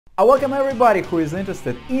I welcome everybody who is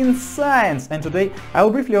interested in science, and today I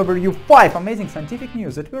will briefly overview 5 amazing scientific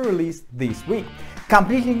news that were released this week.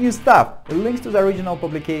 Completely new stuff. Links to the original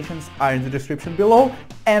publications are in the description below,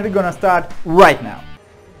 and we're gonna start right now.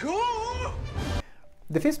 Go!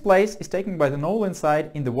 The 5th place is taken by the novel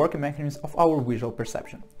insight in the working mechanism of our visual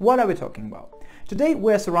perception. What are we talking about? Today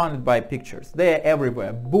we are surrounded by pictures. They are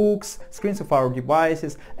everywhere. Books, screens of our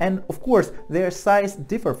devices, and of course their size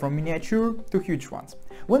differ from miniature to huge ones.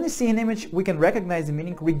 When we see an image, we can recognize the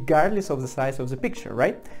meaning regardless of the size of the picture,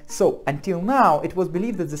 right? So until now it was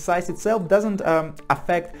believed that the size itself doesn't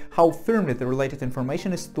affect how firmly the related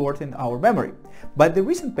information is stored in our memory. But the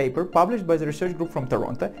recent paper published by the research group from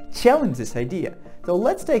Toronto challenged this idea. So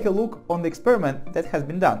let's take a look on the experiment that has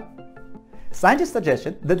been done. Scientists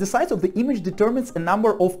suggested that the size of the image determines a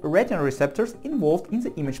number of retinal receptors involved in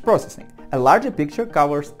the image processing. A larger picture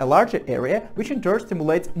covers a larger area, which in turn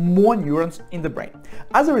stimulates more neurons in the brain.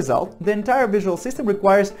 As a result, the entire visual system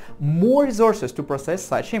requires more resources to process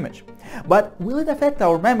such image. But will it affect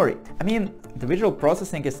our memory? I mean, the visual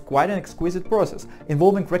processing is quite an exquisite process,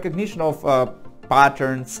 involving recognition of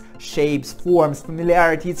patterns, shapes, forms,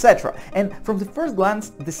 familiarity, etc. And from the first glance,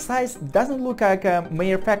 the size doesn't look like a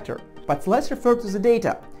mere factor. But let's refer to the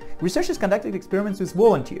data. Researchers conducted experiments with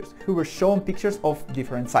volunteers who were shown pictures of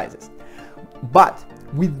different sizes, but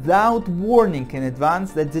without warning in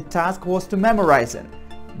advance that the task was to memorize them,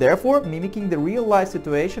 therefore mimicking the real-life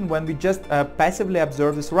situation when we just passively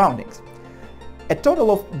observe the surroundings. A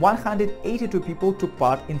total of 182 people took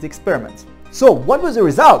part in the experiments. So what was the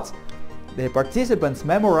results? The participants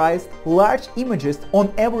memorized large images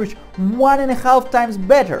on average 1.5 times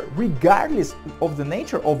better, regardless of the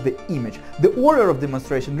nature of the image, the order of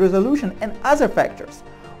demonstration, resolution, and other factors.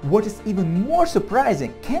 What is even more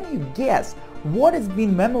surprising, can you guess what is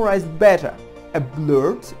being memorized better? A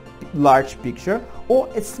blurred large picture or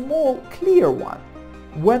a small clear one?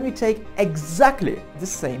 When we take exactly the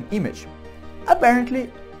same image? Apparently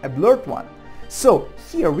a blurred one. So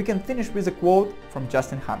here we can finish with a quote from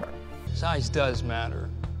Justin Hammer. Size does matter.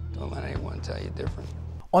 Don't let anyone tell you different.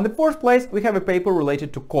 On the 4th place, we have a paper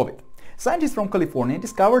related to COVID. Scientists from California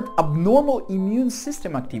discovered abnormal immune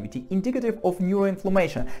system activity indicative of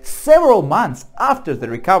neuroinflammation several months after the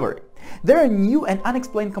recovery. There are new and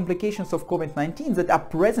unexplained complications of COVID-19 that are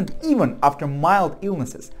present even after mild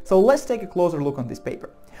illnesses. So let's take a closer look on this paper.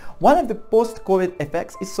 One of the post-COVID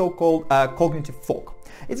effects is so-called cognitive fog.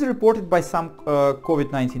 It's reported by some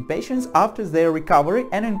COVID-19 patients after their recovery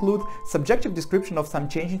and include subjective description of some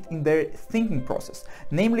changes in their thinking process.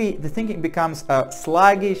 Namely, the thinking becomes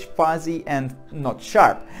sluggish, fuzzy, and not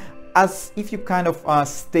sharp, as if you kind of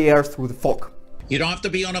stare through the fog. You don't have to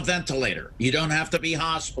be on a ventilator. You don't have to be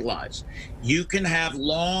hospitalized. You can have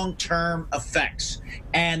long-term effects.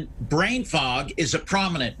 And brain fog is a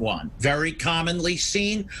prominent one, very commonly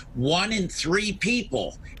seen. 1 in 3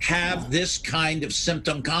 people have this kind of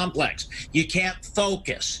symptom complex. You can't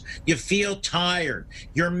focus. You feel tired.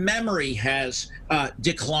 Your memory has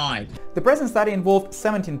declined. The present study involved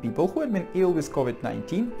 17 people who had been ill with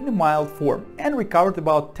COVID-19 in a mild form and recovered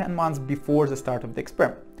about 10 months before the start of the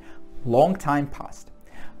experiment. Long time passed.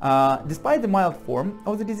 Despite the mild form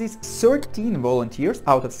of the disease, 13 volunteers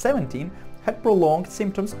out of 17 had prolonged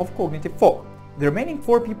symptoms of cognitive fog. The remaining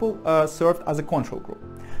 4 people served as a control group.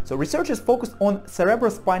 So researchers focused on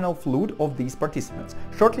cerebrospinal fluid of these participants,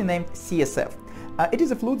 shortly named CSF. It is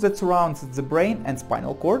a fluid that surrounds the brain and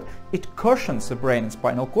spinal cord. It cushions the brain and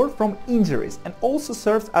spinal cord from injuries and also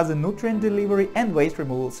serves as a nutrient delivery and waste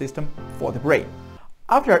removal system for the brain.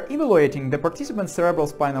 After evaluating the participants'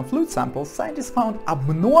 cerebrospinal fluid samples, scientists found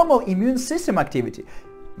abnormal immune system activity,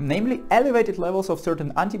 namely elevated levels of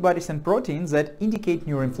certain antibodies and proteins that indicate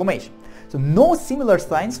neuroinflammation. So no similar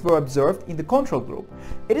signs were observed in the control group.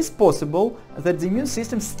 It is possible that the immune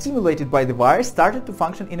system stimulated by the virus started to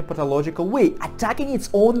function in a pathological way, attacking its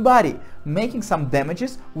own body, making some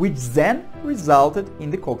damages which then resulted in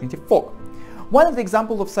the cognitive fog. One of the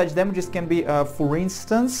examples of such damages can be, for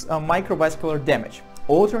instance, microvascular damage,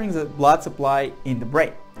 altering the blood supply in the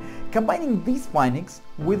brain. Combining these findings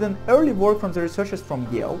with an early work from the researchers from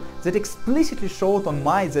Yale that explicitly showed on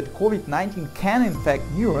mice that COVID-19 can infect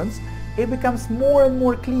neurons, it becomes more and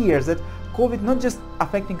more clear that COVID not just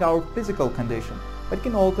affecting our physical condition, but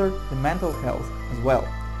can alter the mental health as well,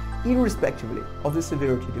 irrespectively of the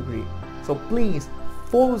severity degree. So please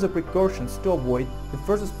follow the precautions to avoid the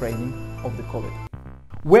further spreading of the COVID.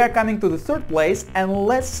 We are coming to the 3rd place, and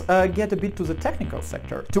let's get a bit to the technical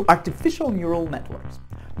sector, to artificial neural networks.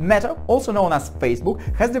 Meta, also known as Facebook,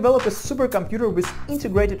 has developed a supercomputer with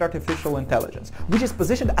integrated artificial intelligence, which is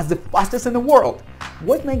positioned as the fastest in the world.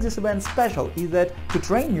 What makes this event special is that to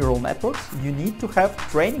train neural networks, you need to have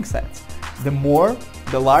training sets.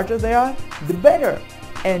 The larger they are, the better.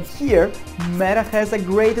 And here, Meta has a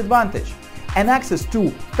great advantage. And access to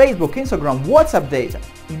Facebook, Instagram, WhatsApp data.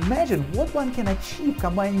 Imagine what one can achieve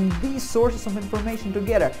combining these sources of information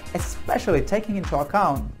together, especially taking into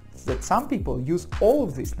account that some people use all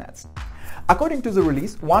of these nets. According to the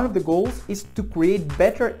release, one of the goals is to create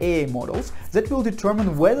better AI models that will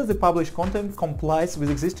determine whether the published content complies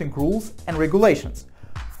with existing rules and regulations.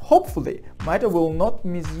 Hopefully, Meta will not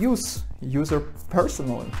misuse user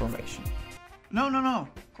personal information. No,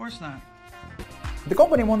 of course not. The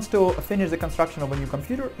company wants to finish the construction of a new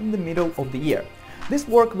computer in the middle of the year. This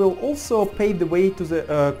work will also pave the way to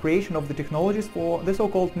the creation of the technologies for the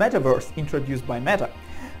so-called metaverse introduced by Meta,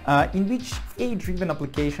 in which AI-driven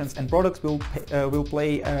applications and products will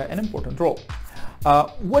play an important role.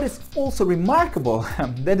 What is also remarkable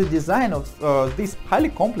that the design of this highly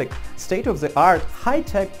complex, state-of-the-art,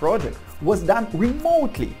 high-tech project was done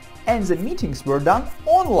remotely, and the meetings were done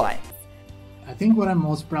online. I think what I'm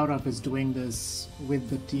most proud of is doing this with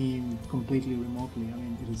the team completely remotely. I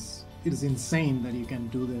mean, it is insane that you can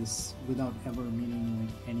do this without ever meeting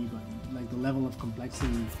anybody. Like the level of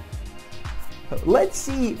complexity. Let's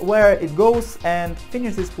see where it goes and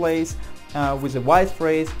finish this place with a wise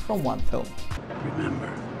phrase from one film. Remember,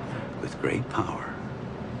 with great power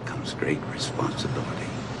comes great responsibility.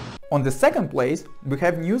 On the second place, we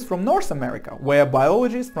have news from North America, where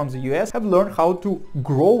biologists from the US have learned how to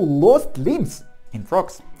grow lost limbs in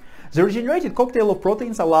frogs. The regenerated cocktail of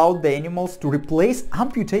proteins allowed the animals to replace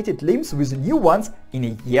amputated limbs with new ones in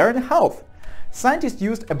a year and a half. Scientists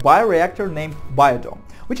used a bioreactor named BioDome,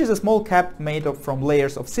 which is a small cap made from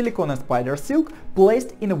layers of silicone and spider silk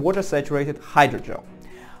placed in a water-saturated hydrogel.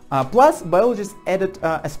 Plus, biologists added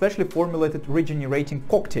a specially formulated regenerating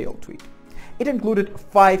cocktail to it. It included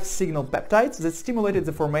 5 signal peptides that stimulated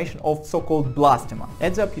the formation of so-called blastema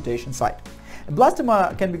at the amputation site. A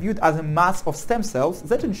blastema can be viewed as a mass of stem cells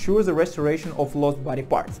that ensure the restoration of lost body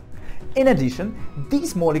parts. In addition,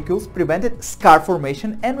 these molecules prevented scar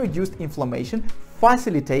formation and reduced inflammation,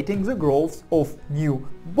 facilitating the growth of new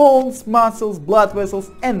bones, muscles, blood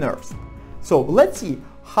vessels, and nerves. So let's see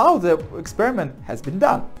how the experiment has been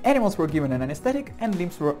done. Animals were given an anesthetic and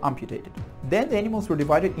limbs were amputated. Then the animals were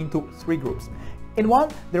divided into 3 groups. In one,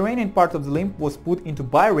 the remaining part of the limb was put into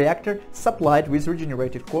bioreactor supplied with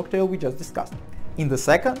regenerated cocktail we just discussed. In the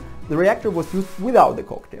second, the reactor was used without the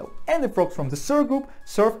cocktail, and the frogs from the third group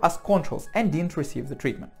served as controls and didn't receive the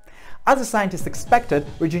treatment. As the scientists expected,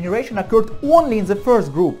 regeneration occurred only in the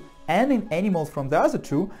first group, and in animals from the other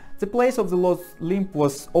 2, the place of the lost limb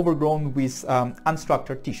was overgrown with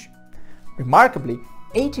unstructured tissue. Remarkably,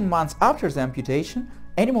 18 months after the amputation,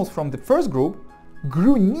 animals from the first group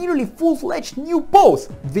grew nearly full-fledged new paws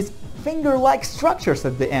with finger-like structures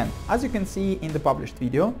at the end. As you can see in the published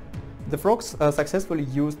video, the frogs successfully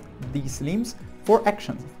used these limbs for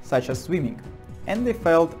actions such as swimming, and they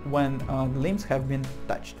felt when the limbs have been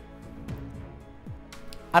touched.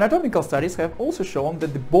 Anatomical studies have also shown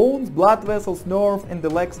that the bones, blood vessels, nerves and the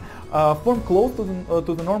legs form close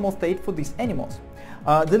to the normal state for these animals.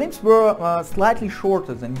 The limbs were slightly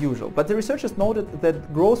shorter than usual, but the researchers noted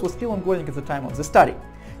that growth was still ongoing at the time of the study.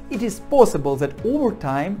 It is possible that over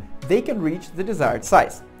time they can reach the desired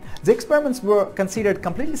size. The experiments were considered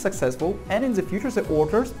completely successful, and in the future the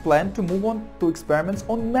authors plan to move on to experiments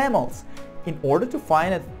on mammals in order to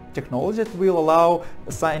find a technology that will allow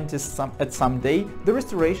scientists at some day the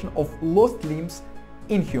restoration of lost limbs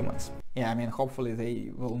in humans. Yeah, I mean, hopefully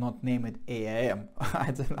they will not name it AIM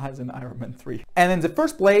as in Iron Man 3. And in the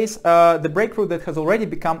first place, the breakthrough that has already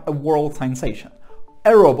become a world sensation.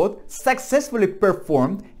 A robot successfully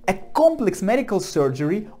performed a complex medical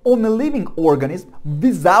surgery on a living organism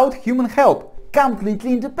without human help,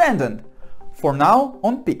 completely independent. For now,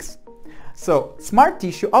 on pigs. So, smart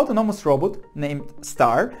tissue autonomous robot named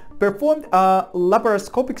STAR performed a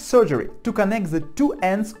laparoscopic surgery to connect the 2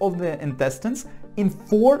 ends of the intestines in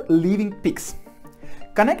 4 living pigs.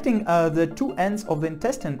 Connecting the 2 ends of the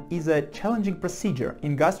intestine is a challenging procedure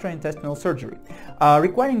in gastrointestinal surgery,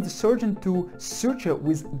 requiring the surgeon to suture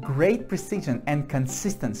with great precision and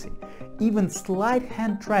consistency. Even slight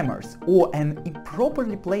hand tremors or an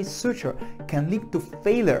improperly placed suture can lead to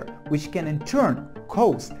failure, which can in turn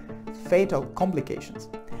cause fatal complications.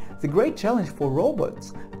 The great challenge for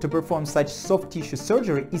robots to perform such soft tissue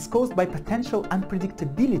surgery is caused by potential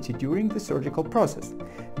unpredictability during the surgical process.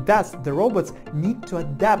 Thus, the robots need to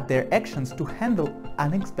adapt their actions to handle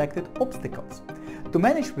unexpected obstacles. To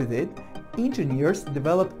manage with it, engineers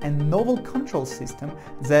developed a novel control system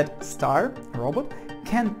that STAR, a robot,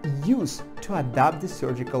 can use to adapt the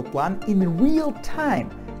surgical plan in real time,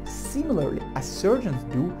 similarly as surgeons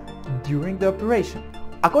do during the operation.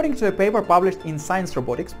 According to a paper published in Science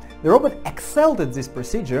Robotics, the robot excelled at this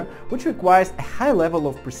procedure, which requires a high level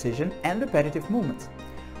of precision and repetitive movements.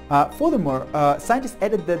 Furthermore, scientists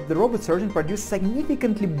added that the robot surgeon produced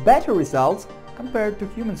significantly better results compared to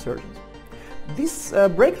human surgeons. This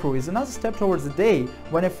breakthrough is another step towards the day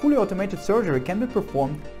when a fully automated surgery can be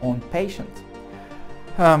performed on patients.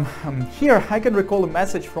 Here I can recall a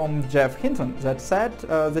message from Jeff Hinton that said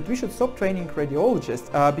that we should stop training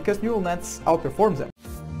radiologists because neural nets outperform them.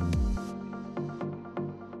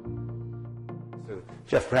 So,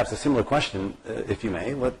 Jeff, perhaps a similar question, if you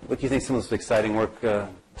may. What do you think is some of this exciting work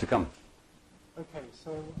to come? Okay,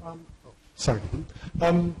 so, sorry.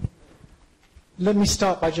 Let me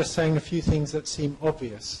start by just saying a few things that seem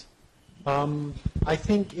obvious. I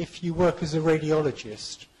think if you work as a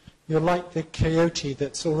radiologist, you're like the coyote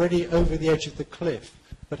that's already over the edge of the cliff,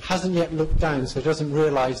 but hasn't yet looked down, so doesn't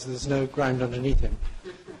realize there's no ground underneath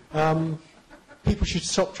him. People should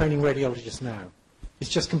stop training radiologists now. It's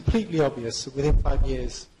just completely obvious that within 5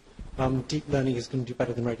 years, deep learning is going to do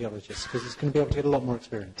better than radiologists, because it's going to be able to get a lot more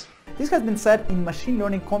experience. This has been said in Machine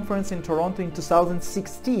Learning Conference in Toronto in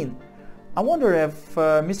 2016. I wonder if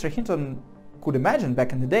Mr. Hinton could imagine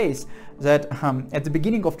back in the days that at the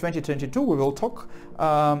beginning of 2022 we will talk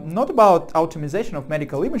not about optimization of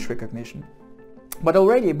medical image recognition, but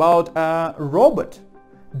already about a robot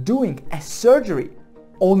doing a surgery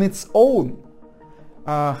on its own.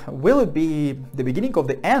 Will it be the beginning of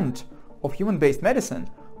the end of human-based medicine,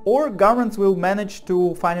 or governments will manage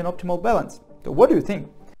to find an optimal balance? So what do you think?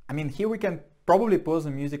 I mean, here we can probably pause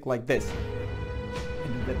the music like this.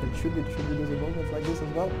 And should we do the movements like this as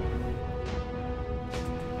well?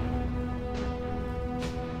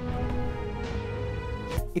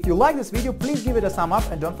 If you like this video, please give it a thumb up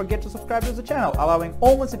and don't forget to subscribe to the channel, allowing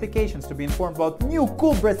all notifications to be informed about new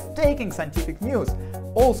cool, breathtaking scientific news.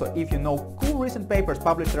 Also, if you know cool recent papers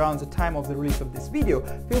published around the time of the release of this video,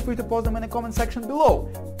 feel free to post them in the comment section below.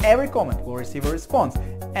 Every comment will receive a response.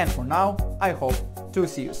 And for now, I hope to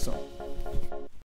see you soon.